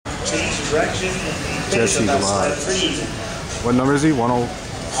change the direction and the finish of that sled pretty easy. What number is he? 10. All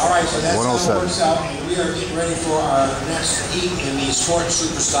right, so that's how it 107. works out. And we are getting ready for our next heat in the Sport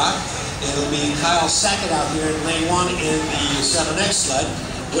Superstock. It'll be Kyle Sackett out here in lane 1 in the 7X sled.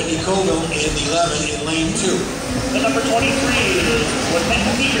 Whitney Colville in the 11 in lane 2. The number 23 is Woodman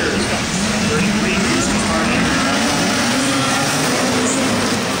Peters. 33 is Martin.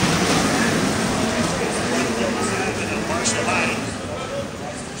 Marshall High.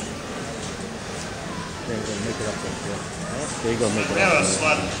 There you go, make it up there. There you go, make it We have up. a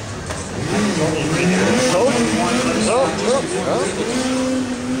sled.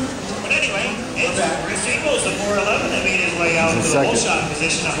 But anyway, it's Chris Ingles, the 411, that made his way out to the whole shot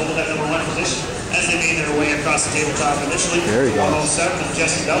position, a hold that number 1 position, as they made their way across the tabletop initially. There you go. 107 of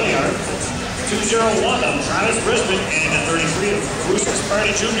Jesse Belleard, 201 of Travis Brisbane, and a 33 of Bruce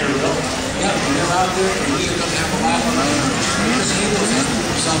Sparty Jr. Yeah, they're out there, and we're going to have a lap on Chris Ingles has put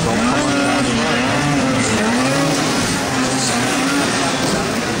himself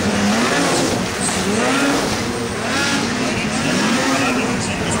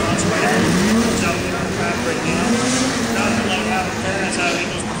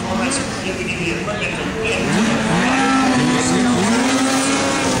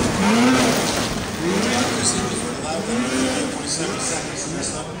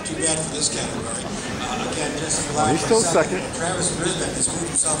too bad for this category. Again, Jesse Belleard he's still second. Travis Brisbane has moved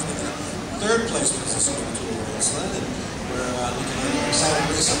himself into the 3rd place position in the world sled, and we're looking at an exciting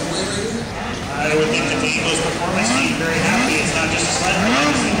race on the way right here. I would think that the Ingles performance team very happy. It's not just a sled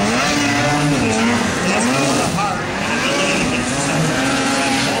race. It's all the heart and ability to get yourself to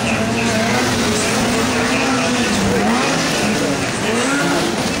hold that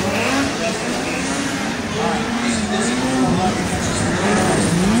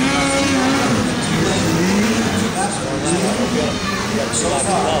So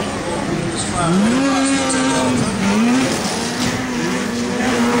far, this round,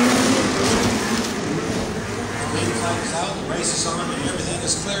 green flag is out, the race is on, and everything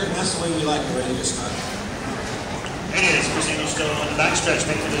is clear, and that's the way we like the radio start. It is. Chris Ingles still on the backstretch,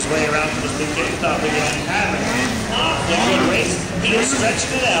 making his way around to this big gate top again. Having a good race. He is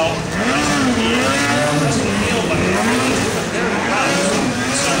stretching it out. The rest of the field, but very proud.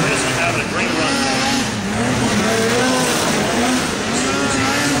 So Chris is having a great run.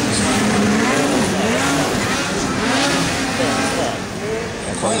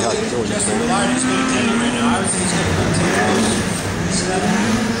 Jesse Belleard is going to take it right now. I would think he's going to go take it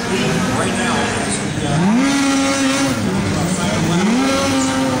right now.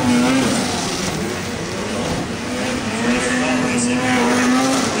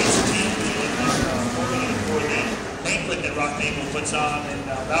 Banquet that Rock Maple puts on in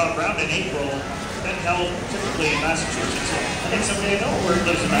around in April, then held typically in Massachusetts. I think somebody I know where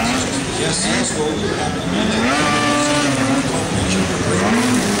lives in Massachusetts. Yes, well, we were having a